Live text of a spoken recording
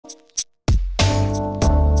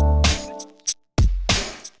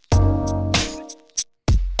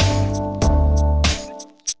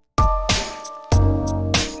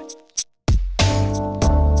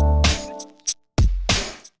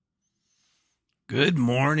Good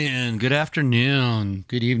morning, good afternoon,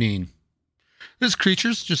 good evening. This is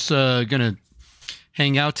Creatures, just gonna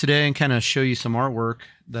hang out today and kind of show you some artwork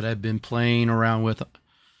that I've been playing around with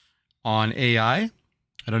on AI. I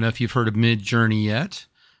don't know if you've heard of Midjourney yet.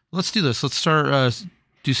 Let's do this. Let's start,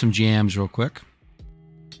 do some jams real quick.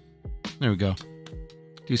 There we go.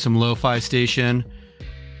 Do some lo-fi station.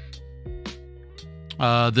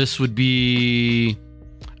 This would be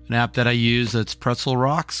an app that I use that's Pretzel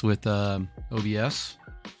Rocks with OBS.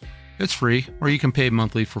 It's free, or you can pay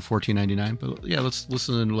monthly for $14.99. But yeah, let's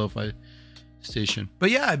listen to lo-fi station.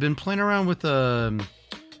 But yeah, I've been playing around with a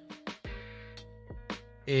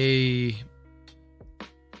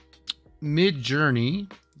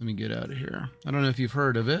Midjourney. Let me get out of here. I don't know if you've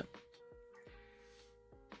heard of it.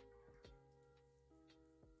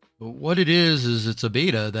 But what it is it's a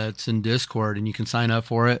beta that's in Discord, and you can sign up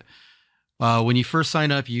for it. When you first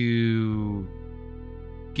sign up, you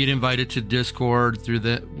get invited to Discord through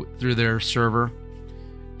their server,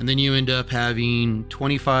 and then you end up having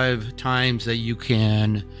 25 times that you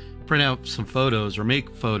can print out some photos or make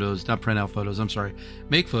photos. Not print out photos. I'm sorry,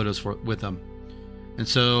 make photos with them. And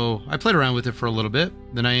so I played around with it for a little bit.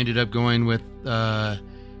 Then I ended up going with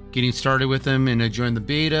getting started with them, and I joined the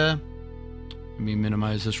beta. Let me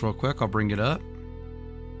minimize this real quick. I'll bring it up.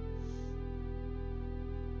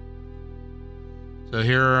 So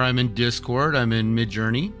here I'm in Discord. I'm in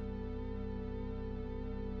Midjourney.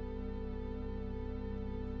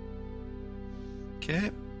 Okay.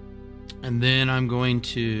 And then I'm going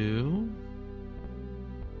to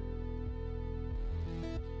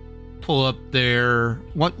pull up there.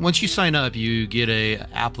 Once you sign up, you get a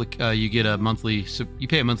monthly, you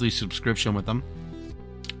pay a monthly subscription with them.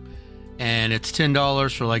 And it's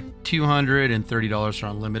 $10 for like 200 and $30 for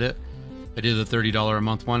unlimited. I did the $30 a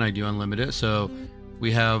month one. I do unlimited. So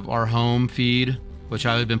we have our home feed, which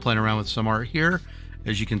I've been playing around with some art here,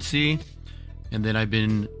 as you can see. And then I've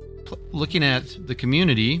been looking at the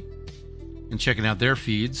community and checking out their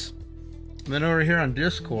feeds. And then over here on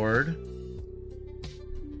Discord,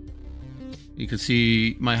 you can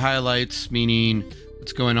see my highlights, meaning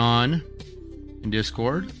what's going on in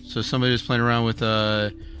Discord. So somebody was playing around with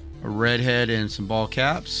a redhead and some ball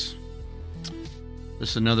caps.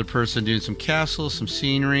 There's another person doing some castles, some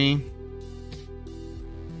scenery.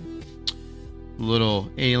 Little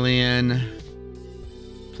alien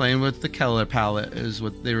playing with the color palette is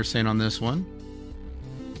what they were saying on this one.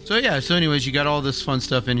 So yeah, so anyways, you got all this fun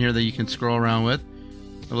stuff in here that you can scroll around with.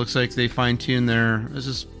 It looks like they fine-tuned this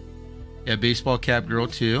is, yeah, baseball cap girl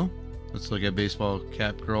 2. Let's look at baseball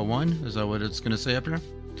cap girl 1. Is that what it's going to say up here?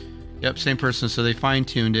 Yep, same person. So they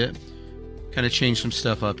fine-tuned it, kind of changed some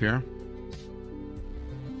stuff up here.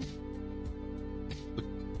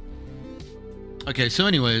 Okay, so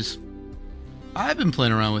anyways, I've been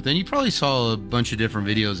playing around with it, and you probably saw a bunch of different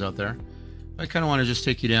videos out there. I kind of want to just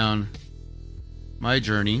take you down my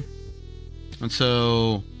journey. And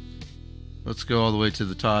so let's go all the way to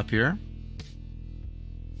the top here.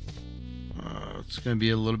 It's going to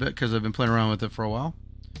be a little bit because I've been playing around with it for a while.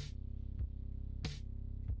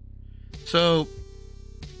 So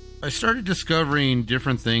I started discovering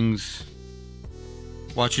different things,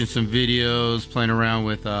 watching some videos, playing around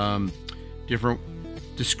with different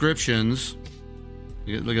descriptions.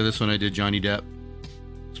 Look at this one I did, Johnny Depp.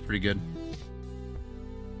 It's pretty good.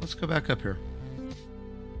 Let's go back up here.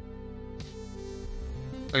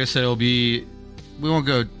 Like I said, we won't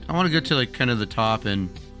go, I want to go to like kind of the top and...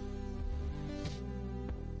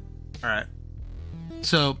 Alright.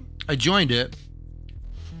 So I joined it,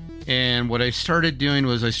 and what I started doing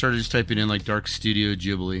was I started just typing in like Dark Studio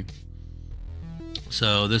Ghibli.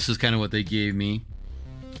 So this is kind of what they gave me.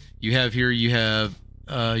 You have here, you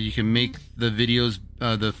can make the videos,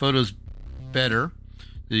 the photos better.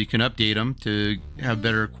 So you can update them to have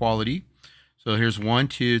better quality. So here's 1,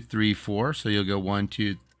 2, 3, 4. So you'll go 1,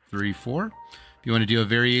 2, 3, 4. If you want to do a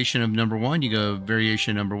variation of number 1, you go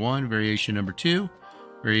variation number 1, variation number 2,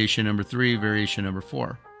 variation number 3, variation number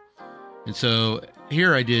 4. And so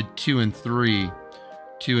here I did 2 and 3,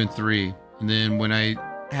 2 and 3. And then when I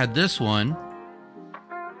had this one,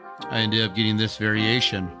 I ended up getting this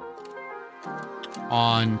variation.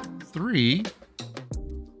 On 3,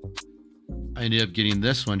 I ended up getting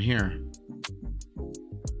this one here.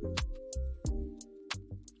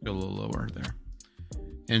 Go a little lower there.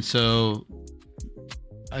 And so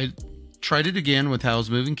I tried it again with Howl's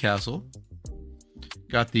Moving Castle.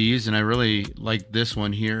 Got these, and I really like this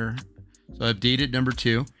one here. So I updated number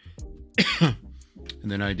 2. And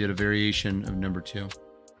then I did a variation of number 2.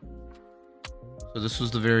 So this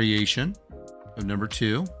was the variation of number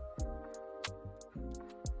 2.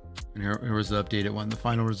 And here was the updated one, the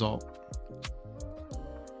final result.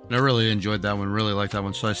 And I really enjoyed that one, really liked that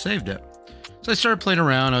one, so I saved it. So I started playing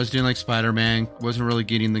around. I was doing like Spider-Man, wasn't really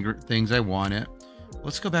getting the things I wanted.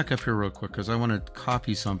 Let's go back up here real quick because I want to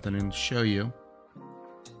copy something and show you.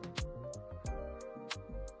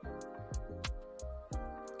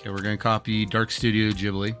 Okay, we're going to copy Dark Studio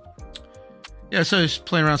Ghibli. Yeah, so I was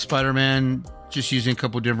playing around Spider-Man, just using a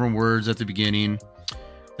couple different words at the beginning.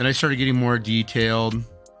 Then I started getting more detailed.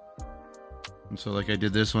 And so like I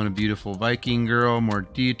did this one, a beautiful Viking girl, more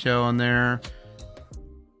detail on there.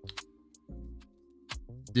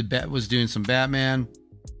 Was doing some Batman.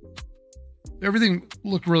 Everything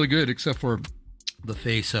looked really good except for the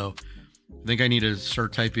face. So I think I need to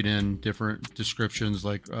start typing in different descriptions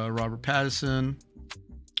like Robert Pattinson.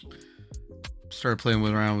 Started playing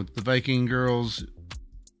around with the Viking girls.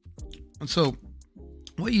 And so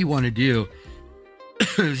what you want to do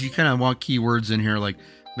is you kind of want keywords in here like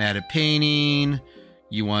matted painting.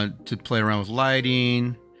 You want to play around with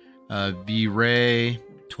lighting, V-Ray,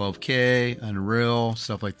 12K, Unreal,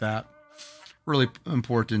 stuff like that. Really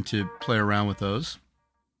important to play around with those.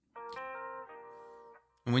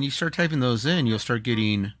 And when you start typing those in, you'll start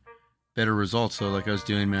getting better results. So like I was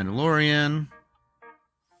doing Mandalorian.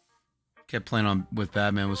 Kept playing on with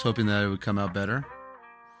Batman, was hoping that it would come out better.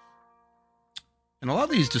 And a lot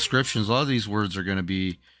of these descriptions, a lot of these words are going to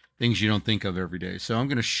be things you don't think of every day. So I'm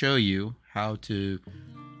going to show you how to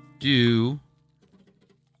do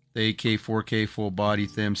the 8K, 4K, full body,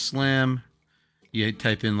 thin, slim. You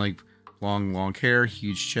type in like long hair,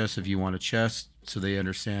 huge chest if you want a chest, so they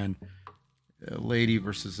understand a lady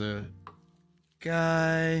versus a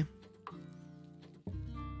guy.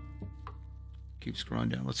 Keep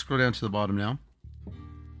scrolling down. Let's scroll down to the bottom now.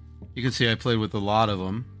 You can see I played with a lot of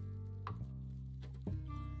them.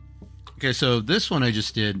 Okay, so this one I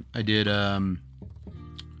just did. I did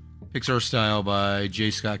Pixar Style by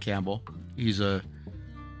J. Scott Campbell. He's a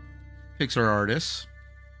Pixar artist.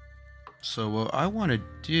 So what I want to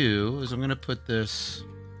do is I'm going to put this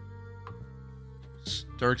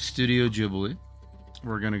Dark Studio Ghibli.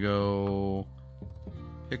 We're going to go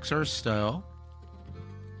Pixar Style.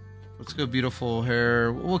 Let's go beautiful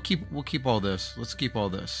hair. We'll keep all this. Let's keep all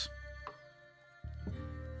this.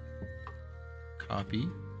 Copy.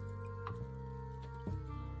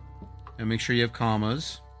 And make sure you have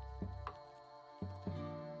commas.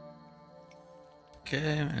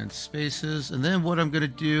 Okay, and spaces. And then what I'm going to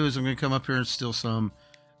do is I'm going to come up here and steal some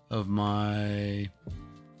of my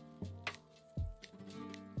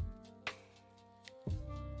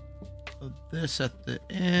this at the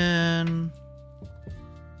end.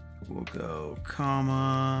 We'll go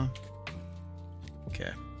comma.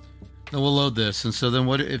 Okay. Then we'll load this. And so then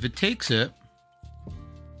what if it takes it?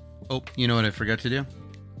 Oh, you know what I forgot to do?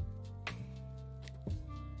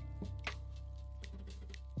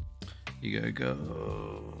 You gotta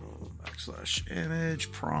go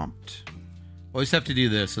 /image prompt. Always have to do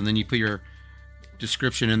this, and then you put your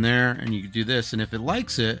description in there, and you do this, and if it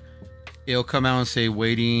likes it, it'll come out and say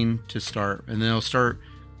waiting to start, and then it'll start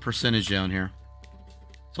percentage down here.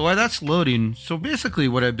 So while that's loading, so basically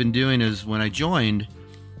what I've been doing is when I joined,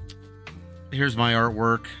 here's my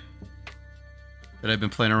artwork that I've been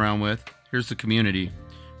playing around with. Here's the community.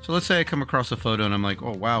 So let's say I come across a photo and I'm like,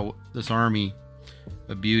 oh wow, this army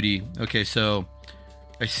of beauty. Okay, so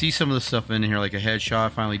I see some of the stuff in here, like a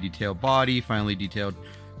headshot, finely detailed body, finely detailed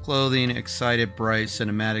clothing, excited, bright,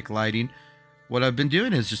 cinematic lighting. What I've been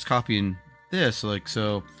doing is just copying this. Like,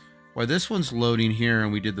 so while this one's loading here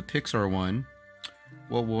and we did the Pixar one,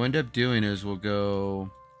 what we'll end up doing is we'll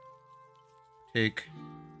go take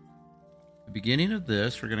the beginning of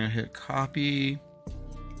this, we're going to hit copy,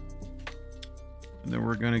 and then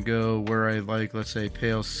we're going to go where I like, let's say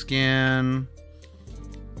pale skin.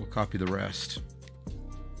 We'll copy the rest.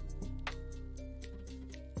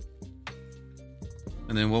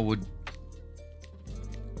 And then we'll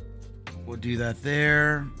do that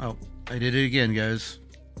there. Oh, I did it again, guys.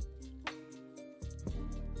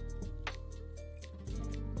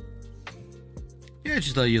 Yeah, I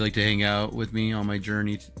just thought you'd like to hang out with me on my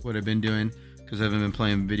journey, what I've been doing, because I haven't been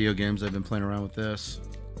playing video games. I've been playing around with this.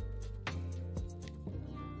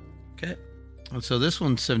 Okay. And so this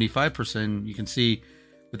one's 75%. You can see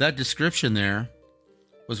with that description there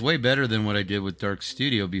was way better than what I did with Dark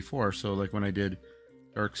Studio before. So like when I did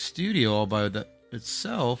Dark Studio all by that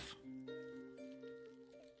itself,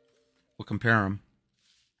 we'll compare them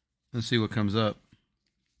and see what comes up.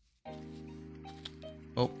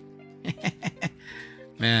 Oh.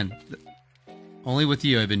 Man, only with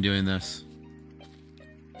you I've been doing this.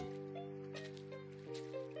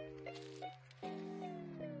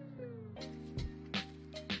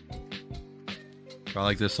 I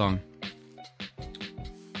like this song.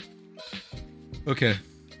 Okay,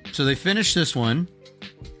 so they finished this one,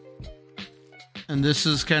 and this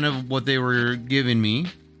is kind of what they were giving me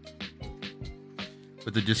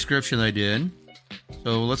with the description I did.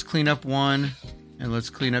 So let's clean up 1 and let's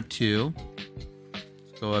clean up 2.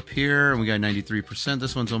 Let's go up here, and we got 93%.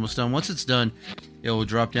 This one's almost done. Once it's done, it will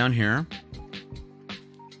drop down here.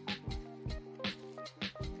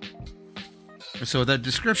 So with that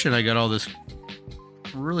description, I got all this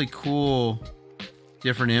really cool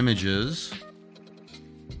different images.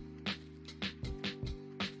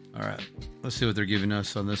 All right, let's see what they're giving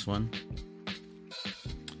us on this one.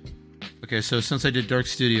 Okay, so since I did Dark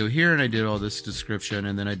Studio here and I did all this description,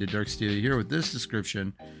 and then I did Dark Studio here with this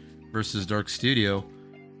description versus Dark Studio,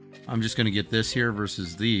 I'm just going to get this here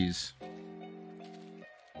versus these.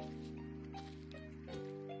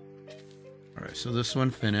 All right, so this one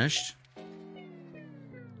finished.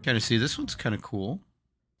 Kind of see this one's kind of cool.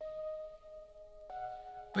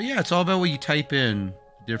 But yeah, it's all about what you type in,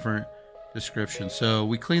 different descriptions. So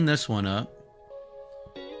we cleaned this one up.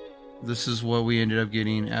 This is what we ended up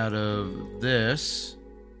getting out of this.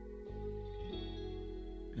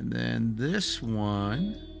 And then this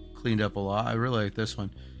one cleaned up a lot. I really like this one.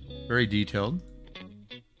 Very detailed.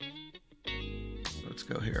 Let's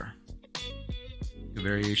go here. A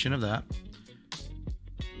variation of that.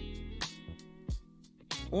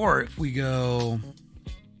 Or if we go,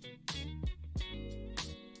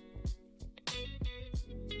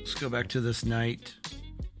 let's go back to this night.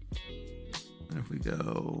 And if we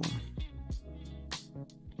go,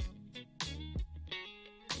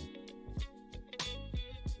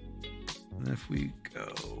 and if we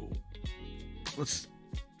go, let's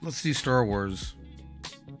do Star Wars.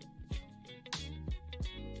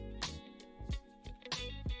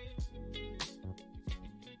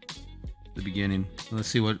 The beginning. Let's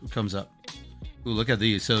see what comes up. Ooh, look at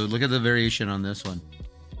these. So look at the variation on this one.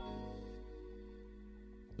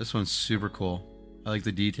 This one's super cool. I like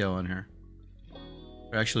the detail on here.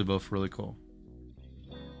 They're actually both really cool.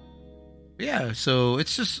 But yeah, so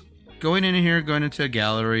it's just going in here, going into a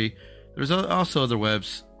gallery. There's also other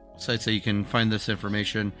websites that you can find this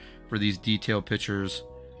information for these detailed pictures.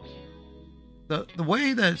 The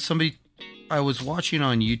way that somebody I was watching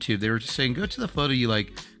on YouTube, they were just saying, go to the photo you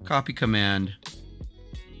like, copy command,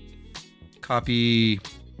 copy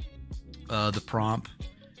the prompt,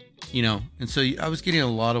 you know. And so I was getting a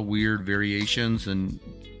lot of weird variations and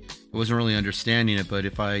I wasn't really understanding it. But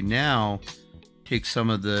if I now take some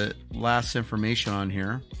of the last information on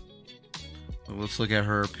here, let's look at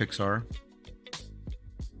her Pixar.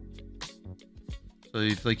 So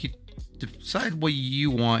if like you decide what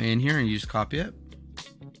you want in here and you just copy it.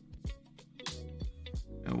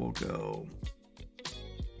 And we'll go.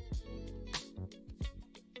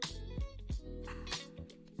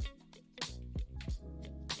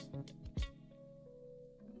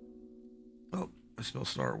 Oh, I spelled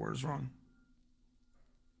Star Wars wrong.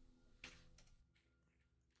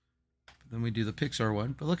 Then we do the Pixar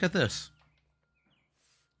one. But look at this.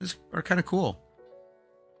 These are kind of cool.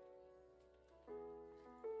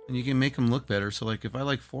 And you can make them look better. So like if I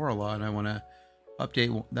like 4 a lot and I want to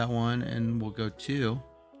update that one, and we'll go 2.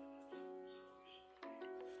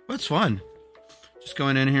 But it's fun. Just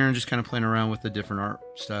going in here and just kind of playing around with the different art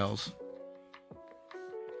styles.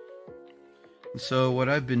 And so what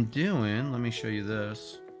I've been doing, let me show you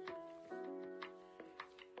this.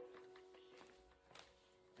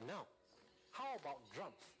 And now, how about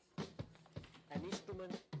drums? An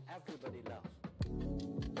instrument everybody loves.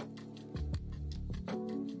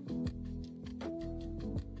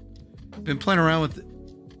 Been playing around with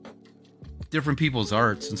different people's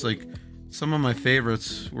arts. It's like some of my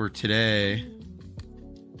favorites were today.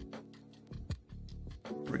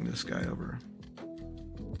 Bring this guy over.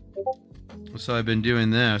 So I've been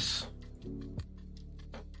doing this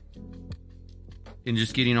and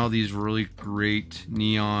just getting all these really great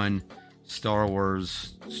neon Star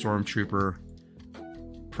Wars Stormtrooper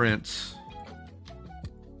prints.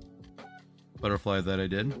 Butterfly that I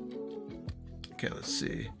did. Okay, let's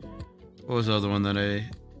see. What was the other one that I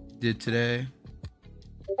did today?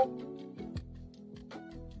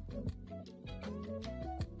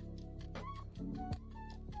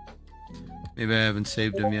 Maybe I haven't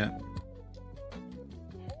saved them yet.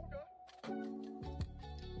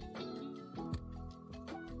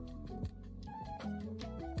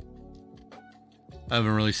 I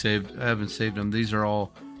haven't saved them. These are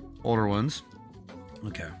all older ones.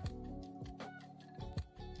 Okay.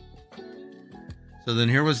 So then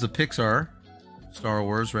here was the Pixar Star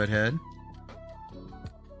Wars Redhead.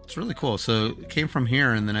 It's really cool. So it came from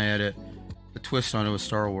here, and then I added a twist on it with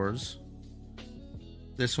Star Wars.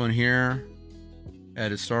 This one here,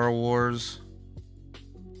 added Star Wars.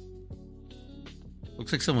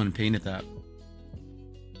 Looks like someone painted that.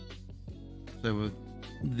 So with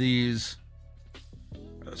these,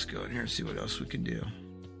 let's go in here and see what else we can do.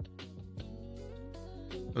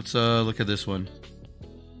 Let's look at this one.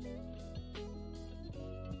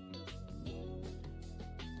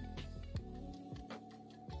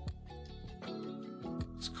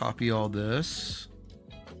 Let's copy all this.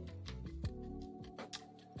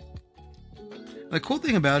 The cool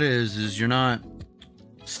thing about it is you're not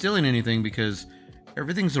stealing anything because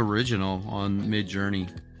everything's original on Midjourney.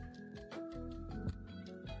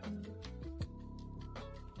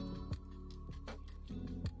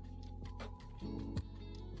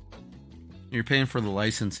 You're paying for the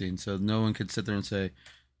licensing, so no one could sit there and say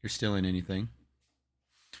you're stealing anything.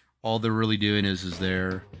 All they're really doing is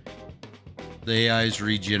the AI is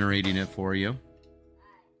regenerating it for you.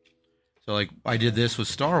 So like I did this with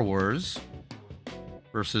Star Wars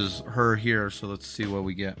versus her here, so let's see what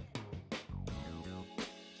we get.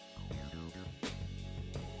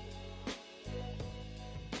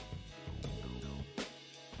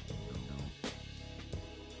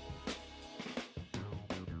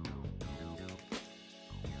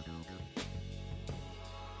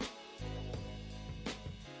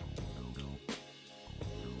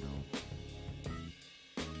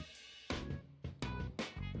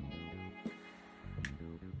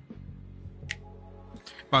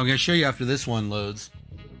 Well, I'm going to show you after this one loads.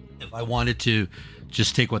 If I wanted to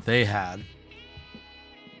just take what they had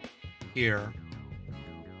here.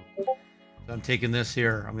 So I'm taking this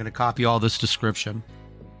here. I'm going to copy all this description.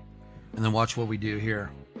 And then watch what we do here.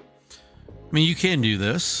 I mean, you can do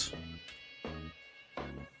this.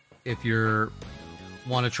 If you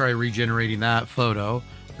want to try regenerating that photo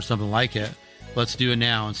or something like it. Let's do it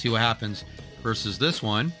now and see what happens. Versus this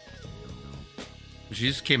one. She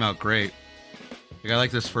just came out great. Like, I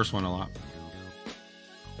like this first one a lot.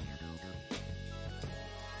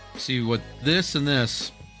 See what this and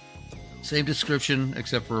this, same description,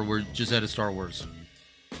 except for we're just out of Star Wars.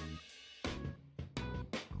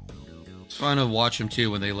 It's fun to watch them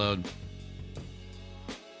too when they load.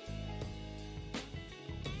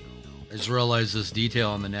 I just realized this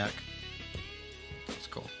detail on the neck. It's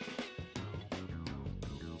cool.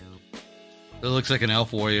 It looks like an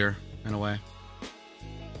elf warrior in a way.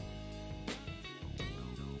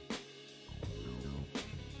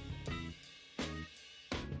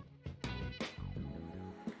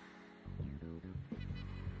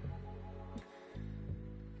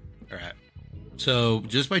 All right. So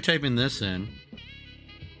just by typing this in,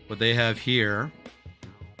 what they have here,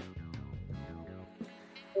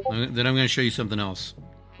 then I'm going to show you something else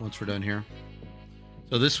once we're done here.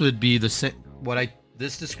 So this would be the same.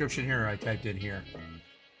 This description here I typed in here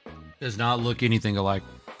does not look anything alike,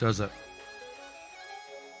 does it?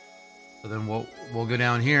 So then we'll go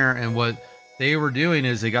down here, and what they were doing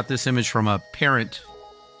is they got this image from a parent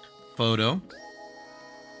photo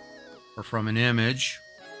or from an image.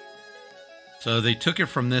 So they took it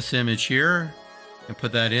from this image here and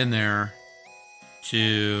put that in there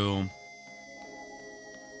to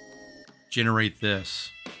generate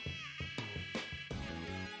this.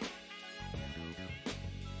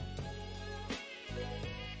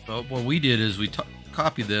 So what we did is we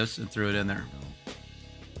copied this and threw it in there.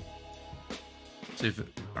 See if it,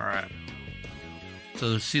 all right.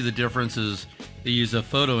 So to see the difference is they use a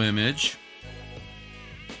photo image.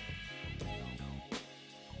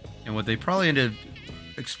 And what they probably ended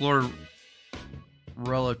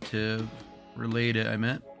related, I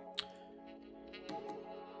meant.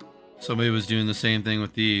 Somebody was doing the same thing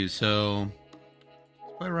with these. So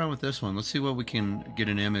let's play around with this one. Let's see what we can get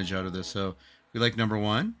an image out of this. So we like number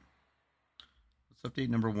 1. Let's update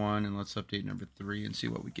number 1 and let's update number 3 and see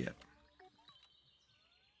what we get.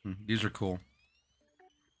 These are cool.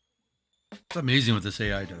 It's amazing what this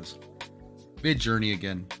AI does. Midjourney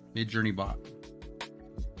again. Midjourney bot.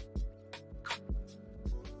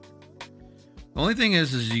 The only thing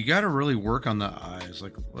is you got to really work on the eyes.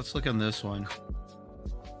 Like, let's look on this one.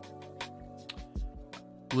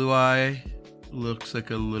 Blue eye looks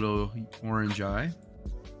like a little orange eye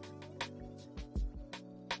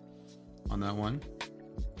on that one.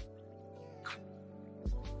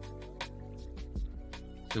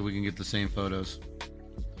 So we can get the same photos.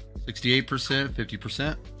 68%,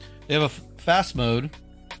 50%. They have a fast mode.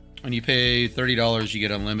 When you pay $30, you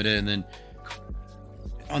get unlimited, and then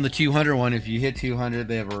on the 200 one, if you hit 200,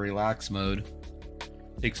 they have a relax mode.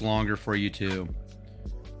 Takes longer for you to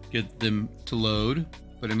get them to load.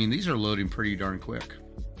 But I mean, these are loading pretty darn quick.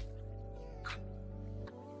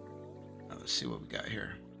 Now, let's see what we got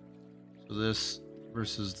here. So this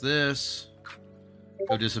versus this.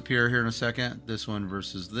 It'll disappear here in a second. This one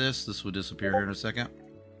versus this. This will disappear here in a second.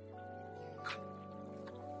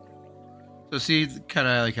 So see kind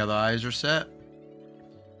of like how the eyes are set.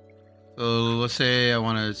 So let's say I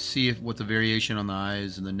want to see if what the variation on the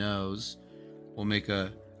eyes and the nose. We'll make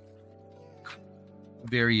a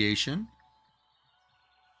variation.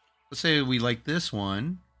 Let's say we like this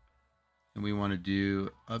one and we want to do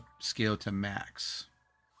upscale to max.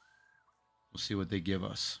 We'll see what they give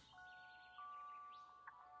us.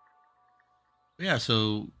 Yeah,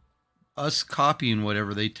 so us copying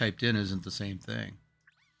whatever they typed in isn't the same thing.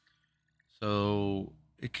 So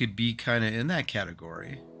it could be kind of in that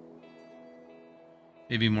category.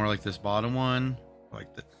 Maybe more like this bottom one, like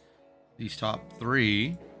these top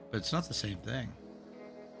three, but it's not the same thing.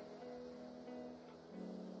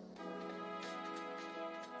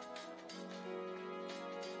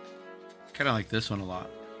 Kind of like this one a lot.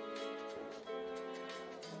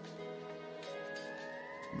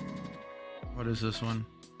 What is this one?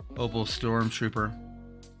 Opal Stormtrooper.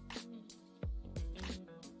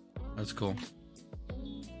 That's cool.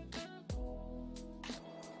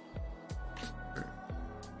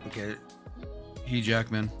 Look at it. Hugh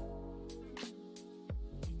Jackman.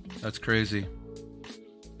 That's crazy.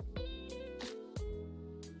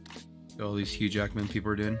 All these Hugh Jackman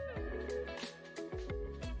people are doing.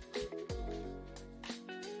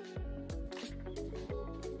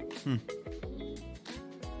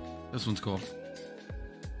 This one's cool.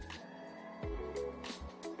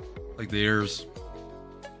 Like the ears.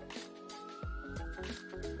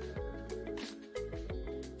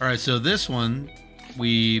 Alright, so this one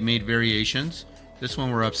we made variations. This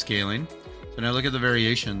one we're upscaling. So now look at the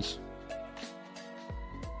variations.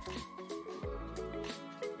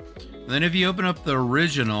 And then if you open up the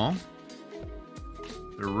original,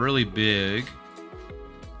 they're really big.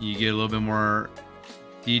 You get a little bit more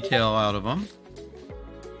detail out of them.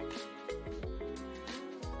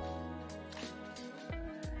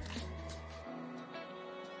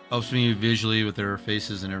 Helps me visually with their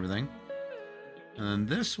faces and everything. And then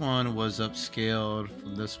this one was upscaled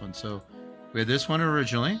from this one. So we had this one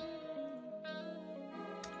originally.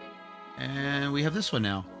 And we have this one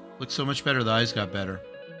now. Looks so much better. The eyes got better.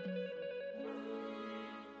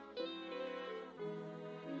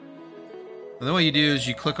 And then what you do is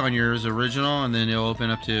you click on yours original and then it'll open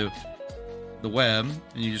up to the web.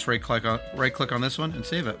 And you just right click on this one and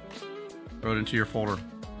save it. Throw it into your folder.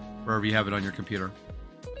 Wherever you have it on your computer.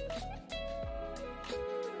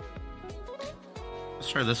 Let's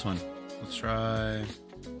try this one. Let's try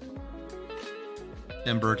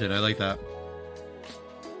Tim Burton. I like that.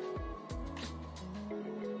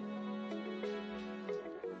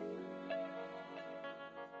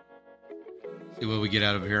 See what we get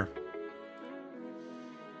out of here.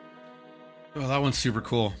 Oh, that one's super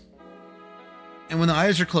cool. And when the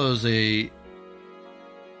eyes are closed, they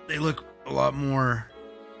look a lot more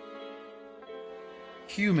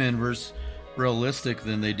human versus realistic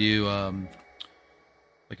than they do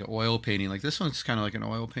like an oil painting. Like this one's kind of like an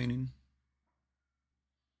oil painting.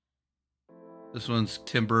 This one's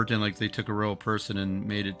Tim Burton, like they took a real person and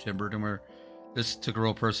made it Tim Burton, where this took a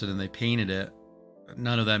real person and they painted it.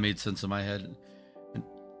 None of that made sense in my head.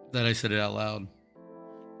 That I said it out loud.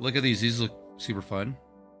 Look at these. These look super fun.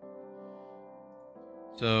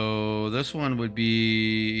 So this one would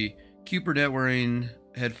be cute brunette wearing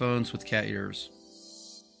headphones with cat ears.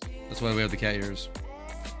 That's why we have the cat ears.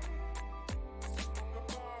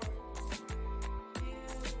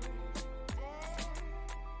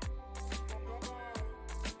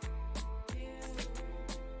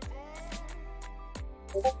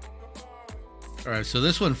 Alright, so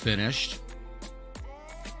this one finished.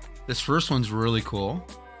 This first one's really cool.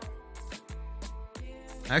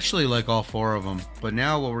 I actually like all four of them. But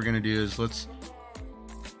now what we're going to do is let's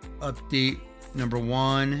update number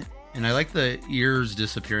one. And I like the ears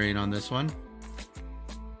disappearing on this one.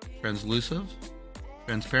 Translucent.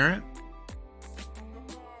 Transparent.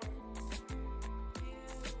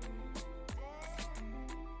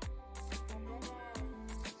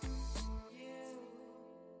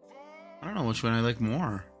 I don't know which one I like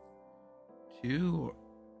more. 2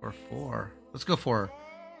 or 4. Let's go 4.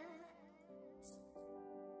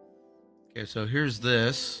 Okay, so here's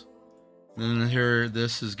this. And then here,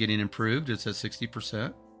 this is getting improved. It's at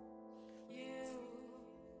 60%.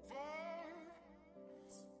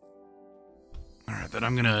 All right, then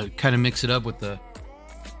I'm gonna kind of mix it up with the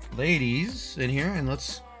ladies in here, and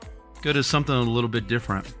let's go to something a little bit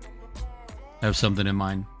different. I have something in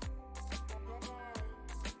mind.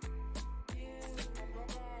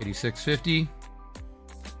 8650.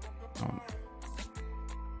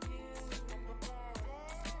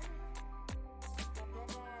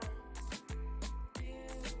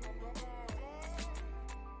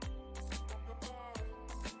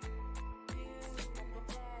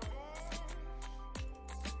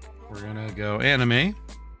 We're gonna go anime.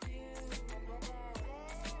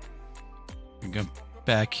 We go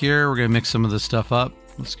back here. We're gonna mix some of this stuff up.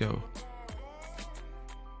 Let's go.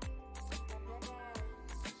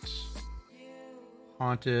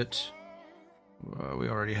 Haunt it. We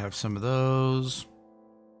already have some of those.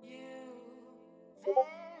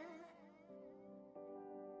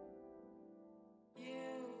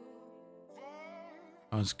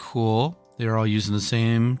 That was cool. They're all using the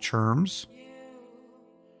same terms.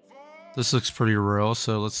 This looks pretty real,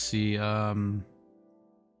 so let's see. Yeah,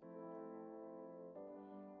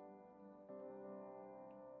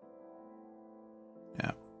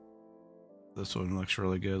 this one looks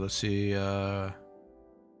really good. Let's see.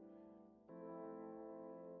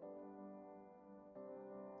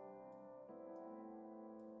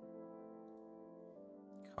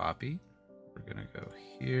 Copy. We're gonna go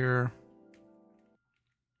here.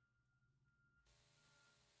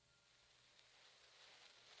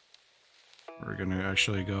 We're gonna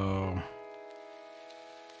actually go.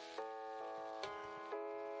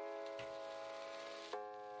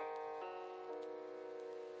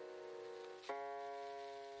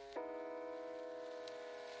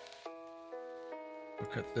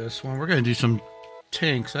 Look at this one. We're gonna do some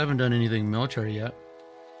tanks. I haven't done anything military yet.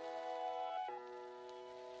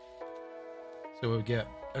 So what we get.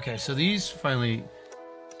 Okay, so these finally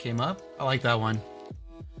came up. I like that one.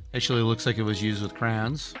 Actually, looks like it was used with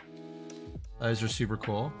crayons. Those are super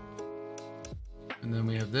cool. And then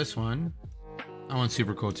we have this one. That one's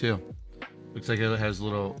super cool too. Looks like it has a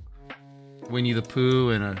little Winnie the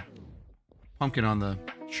Pooh and a pumpkin on the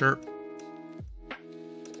shirt.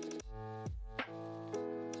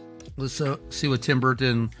 Let's see what Tim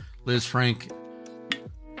Burton, Liz Frank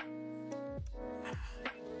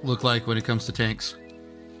look like when it comes to tanks.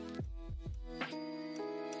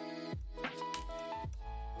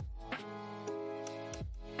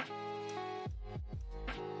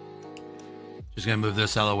 Just gonna move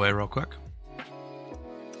this out of the way real quick.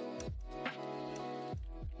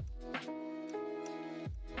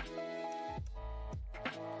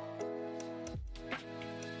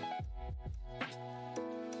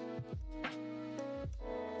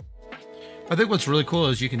 I think what's really cool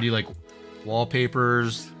is you can do like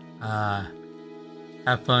wallpapers, have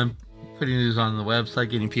fun putting these on the website,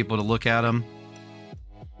 getting people to look at them.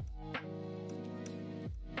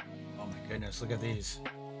 Oh my goodness, look at these.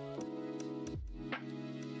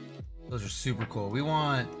 Those are super cool. We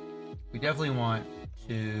definitely want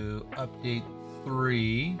to update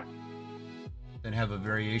 3, then have a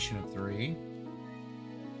variation of 3.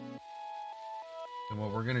 And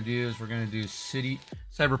what we're gonna do is we're gonna do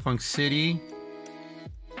Cyberpunk City.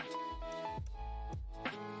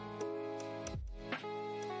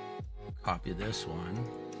 Copy this one.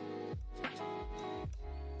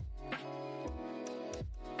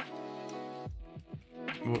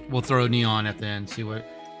 We'll throw neon at the end, see what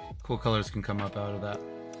cool colors can come up out of that.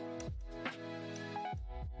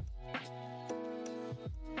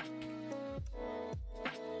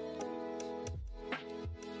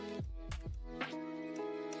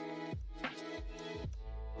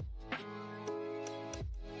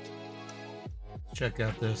 Check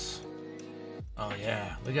out this. Oh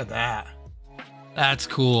yeah, look at that. That's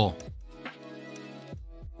cool.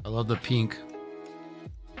 I love the pink.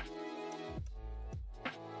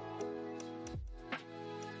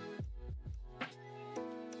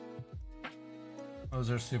 Those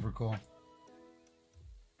are super cool. Alright,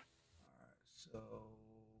 so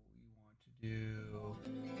we want to do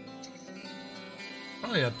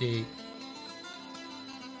probably update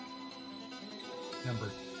number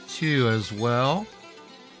 2 as well.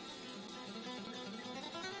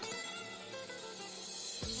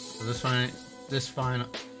 So this fine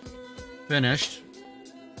finished.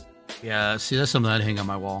 Yeah, see, that's something I'd hang on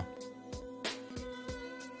my wall.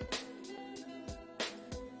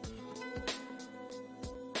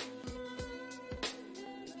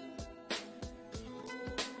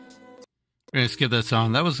 We're gonna skip that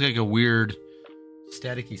song. That was like a weird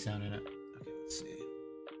staticky sound in it. Okay, let's see.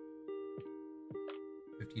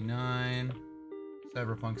 59.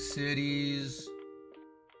 Cyberpunk Cities.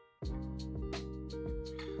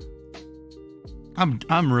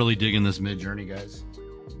 I'm really digging this Midjourney, guys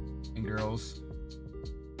and girls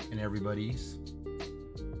and everybody's.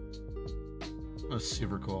 That's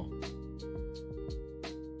super cool.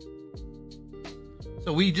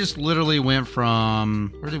 So we just literally went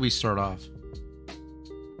from, where did we start off?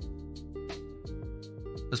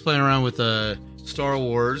 Let's play around with Star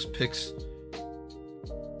Wars Pixar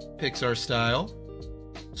style.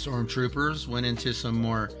 Stormtroopers, went into some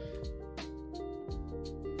more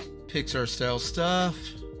Pixar style stuff.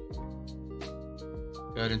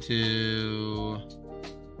 Got into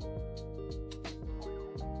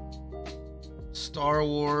Star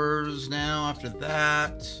Wars now after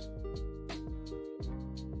that.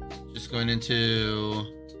 Just going into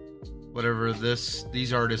whatever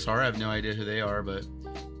these artists are. I have no idea who they are, but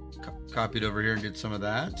copied over here and did some of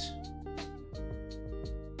that.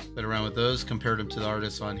 Played around with those, compared them to the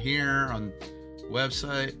artists on here on the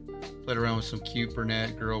website. Played around with some cute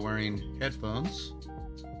brunette girl wearing headphones.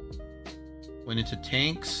 Went into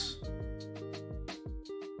tanks.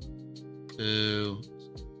 To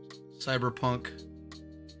Cyberpunk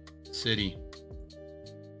City.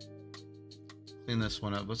 Clean this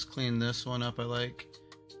one up. Let's clean this one up. I like.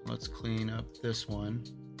 Let's clean up this one.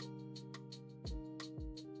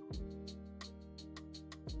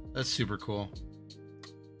 That's super cool.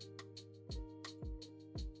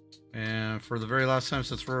 And for the very last time,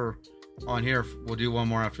 since we're on here, we'll do one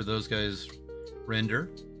more after those guys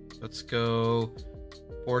render. Let's go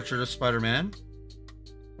Portrait of Spider-Man.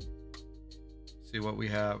 See what we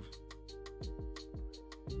have.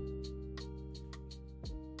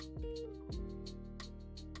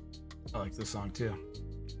 I like this song too.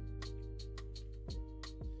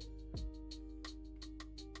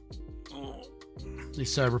 Oh.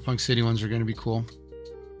 These Cyberpunk City ones are going to be cool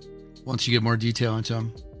once you get more detail into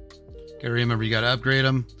them. Gotta remember, you got to upgrade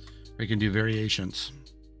them, or you can do variations.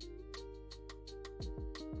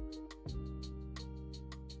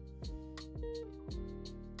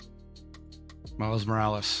 Miles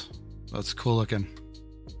Morales. That's cool looking.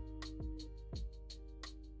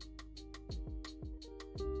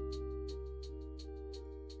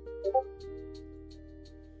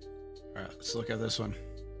 All right, let's look at this one.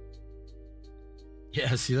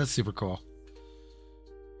 Yeah, see, that's super cool.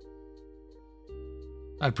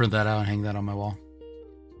 I'd print that out and hang that on my wall.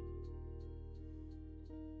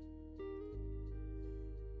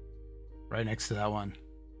 Right next to that one.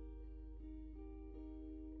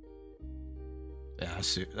 Yeah,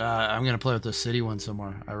 I'm going to play with the city one some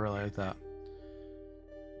more. I really like that.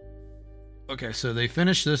 Okay, so they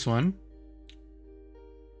finished this one.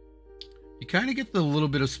 You kind of get the little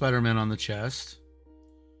bit of Spider-Man on the chest.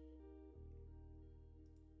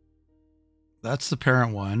 That's the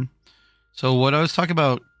parent one. So what I was talking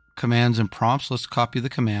about, commands and prompts, let's copy the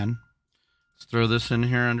command. Let's throw this in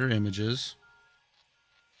here under images.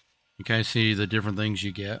 You kind of see the different things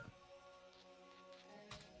you get.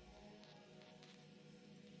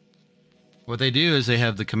 What they do is they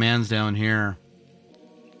have the commands down here.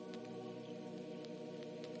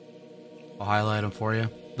 I'll highlight them for you.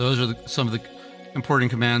 Those are some of the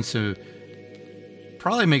important commands to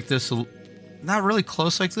probably make this not really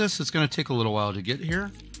close like this. It's going to take a little while to get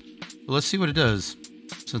here. But let's see what it does.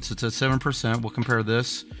 Since it's at 7%, we'll compare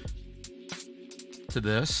this to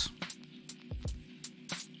this.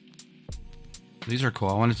 These are cool.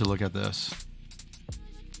 I wanted to look at this.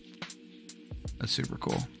 That's super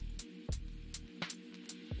cool.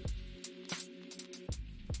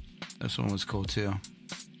 This one was cool too.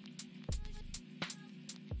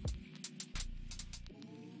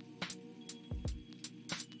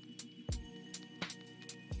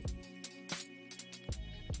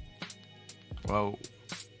 Whoa.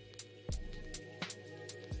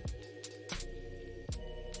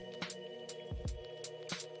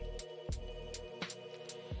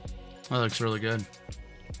 That looks really good.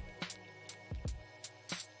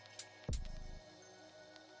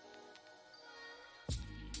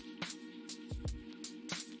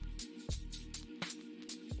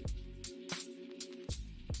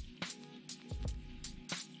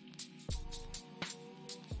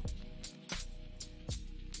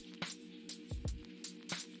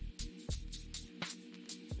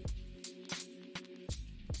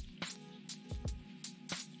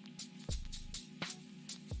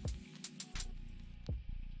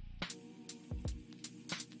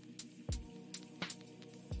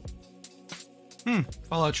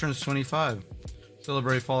 Fallout turns 25.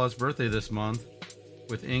 Celebrate Fallout's birthday this month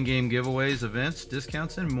with in-game giveaways, events,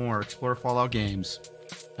 discounts, and more. Explore Fallout games.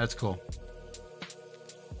 That's cool.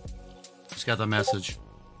 Just got the message.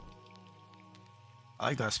 I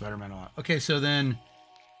like that Spider-Man a lot. Okay, so then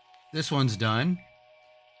this one's done,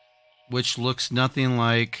 which looks nothing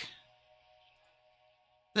like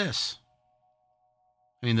this.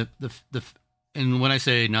 I mean, and when I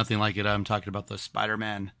say nothing like it, I'm talking about the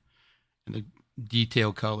Spider-Man and the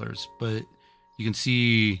detail colors, but you can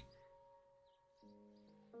see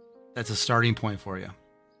that's a starting point for you.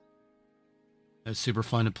 It's super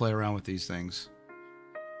fun to play around with these things.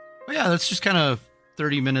 But yeah, that's just kind of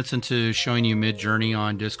 30 minutes into showing you Midjourney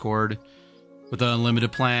on Discord with the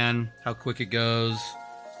unlimited plan, how quick it goes,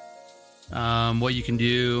 what you can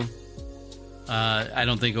do. I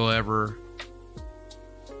don't think it'll ever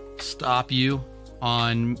stop you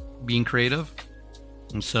on being creative.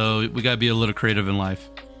 And so we got to be a little creative in life.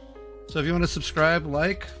 So if you want to subscribe,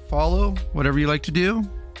 like, follow, whatever you like to do,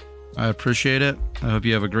 I appreciate it. I hope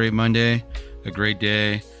you have a great Monday, a great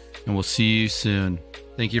day, and we'll see you soon.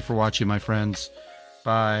 Thank you for watching, my friends.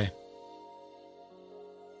 Bye.